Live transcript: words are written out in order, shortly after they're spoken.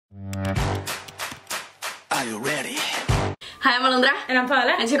Are you ready? Hi, I'm Alondra. And I'm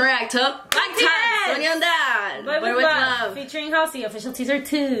Paola. And today react to BTS! Boy with Love. Featuring Halsey, official teaser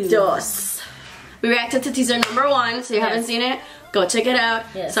 2. Dos. We reacted to teaser number 1, so you haven't seen it, go check it out.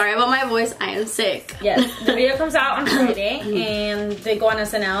 Yes. Sorry about my voice, I am sick. Yes, the video comes out on Friday, and they go on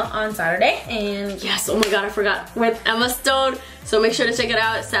SNL on Saturday, and... Yes, oh my god, I forgot. With Emma Stone, so make sure to check it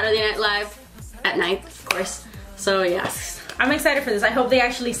out. Saturday Night Live, at night, of course. So, yes. I'm excited for this. I hope they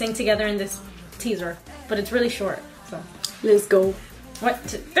actually sing together in this teaser, but it's really short, so... Let's go. 1,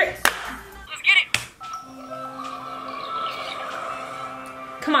 2, 3. Let's get it!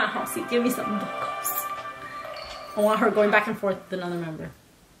 Come on, Halsey, give me some vocals. I want her going back and forth with another member.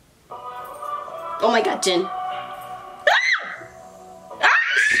 Oh my god, Jin.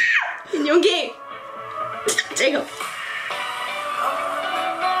 Yoongi! Jacob.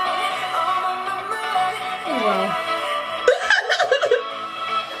 Oh, wow.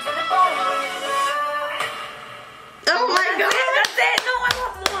 Oh my god! That's it! No, I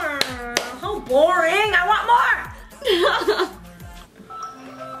want more! How boring! I want more!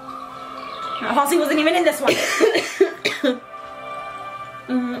 Halsey wasn't even in this one.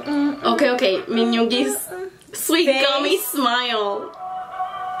 Okay, Minyoongi's sweet Face. gummy smile.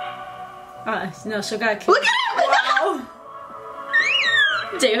 No, she got killed. Look at him! Wow!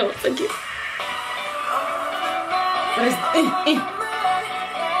 J-Hope, thank you. What is...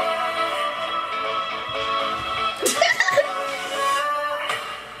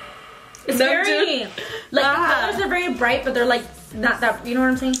 It's very... Like, the colors are very bright, but they're like, not that... You know what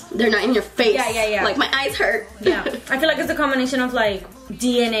I'm saying? They're not in your face. Yeah. Like, my eyes hurt. Yeah. I feel like it's a combination of, like,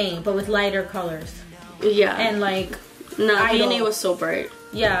 DNA, but with lighter colors. Yeah. And, like... No, Idol. DNA was so bright.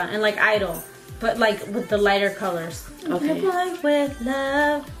 Yeah, and, like, Idol. But, like, with the lighter colors. Okay. Boy with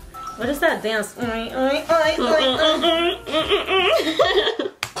love. What is that dance?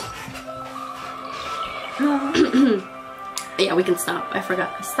 Yeah, we can stop. I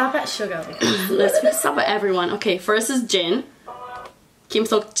forgot. Stop at sugar. Let's stop at everyone. Okay, first is Jin. Kim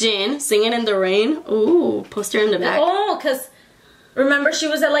Sok Jin singing in the rain. Ooh, poster in the back. Oh, because remember she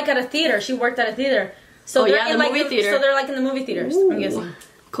was at a theater. She worked at a theater. So yeah, in, the movie theater. So they're like in the movie theaters. Ooh, I'm guessing.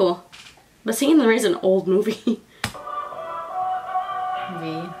 Cool. But Singing in the Rain is an old movie.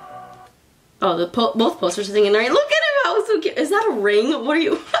 Oh, both posters are Singing in the Rain. Look at him! How so cute. Is that a ring? What are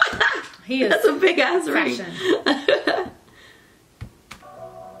you? He is. That's a big ass ring.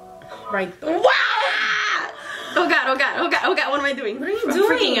 Right. Wow! Oh god, what am I doing? What are you I'm doing?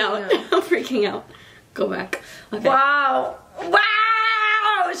 Freaking out. I'm freaking out. Go back. Okay. Wow.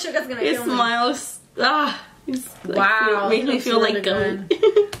 Sugar's gonna His kill me. smiles. He's like, Wow. Makes me feel really like gum.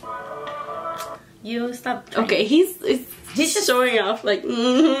 You stop. Trying. Okay, he's just showing off like.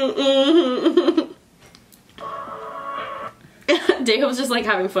 Daeho's just like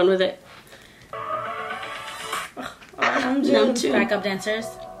having fun with it. Namjoon. Backup dancers.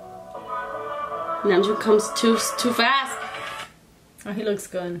 Namjoon comes too fast. Oh, he looks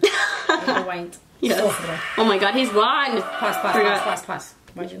good. With the white. Yes. Oh my god, he's blind. Pause.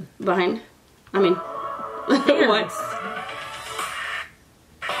 Why'd you? Behind. I mean. What?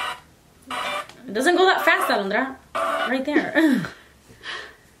 It doesn't go that fast, Alondra. Right there.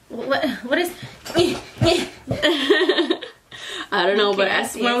 What is... I don't know,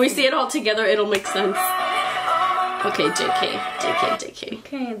 but when we see it all together, it'll make sense. Okay, JK.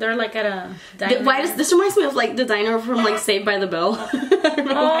 Okay, they're like at a diner. Why does this reminds me of like the diner from like Saved by the Bell?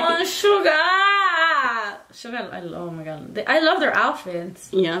 Oh, Sugar, oh my god, I love their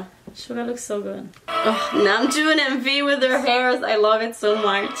outfits. Yeah, Sugar looks so good. Oh, Namjoon and V with their hairs, I love it so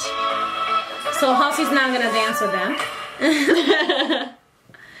much. So Halsey's now gonna dance with them.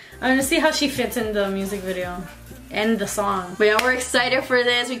 I'm gonna see how she fits in the music video and the song. But yeah, we're excited for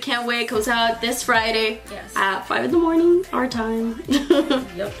this. We can't wait. It comes out this Friday at 5 in the morning, our time.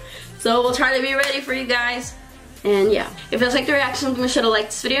 Yep. So we'll try to be ready for you guys. And yeah, if you like the reaction, be sure to like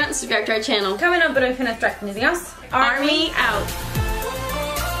this video and subscribe to our channel. Coming up, but if you're not distracted anything else, Army out.